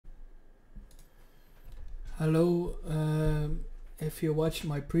Hello, if you watched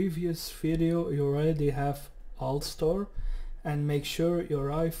my previous video you already have altstore, and make sure your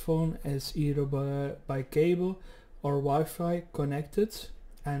iPhone is either by cable or Wi-Fi connected,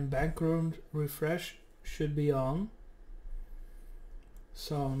 and background refresh should be on.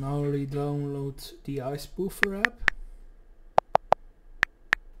 So now re-download the Ispoofer app.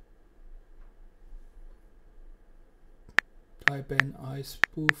 Type in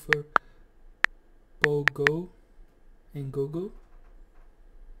Ispoofer Pogo in Google,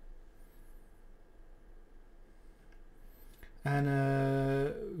 and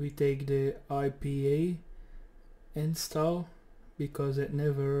we take the IPA install because it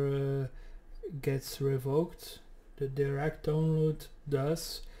never gets revoked. The direct download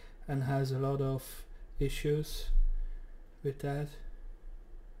does and has a lot of issues with that.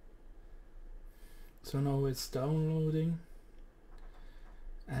 So now it's downloading,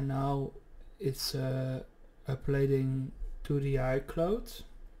 and now it's uploading to the iCloud.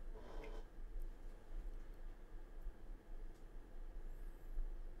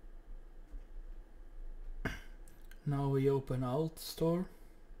 Now we open altstore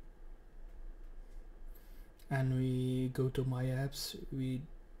and we go to my apps, we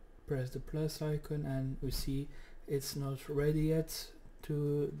press the plus icon and we see it's not ready yet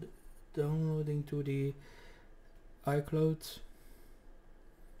to downloading to the iCloud.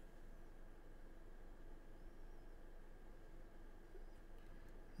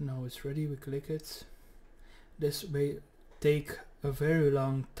 Now it's ready, we click it. This may take a very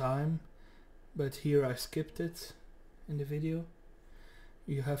long time, but here I skipped it in the video.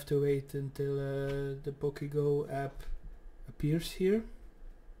 You have to wait until the Pokégo app appears here.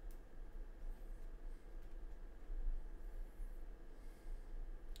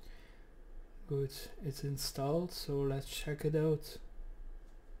 Good, it's installed, so let's check it out.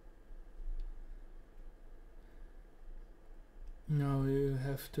 Now you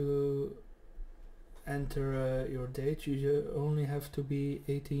have to enter your date. You only have to be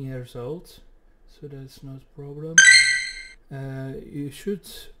 18 years old, so that's not a problem. You should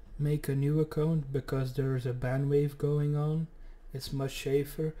make a new account because there's a ban wave going on. It's much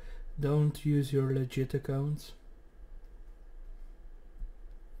safer. Don't use your legit account.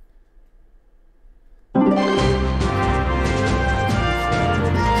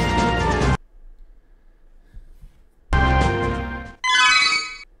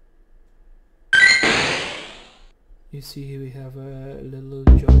 You see we have a little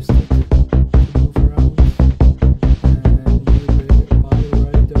joystick to move around, and new body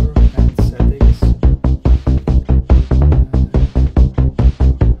rider and settings.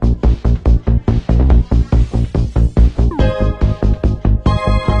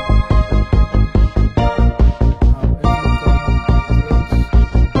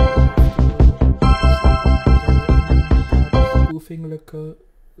 Spoofing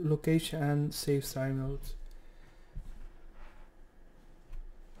location and save time mode.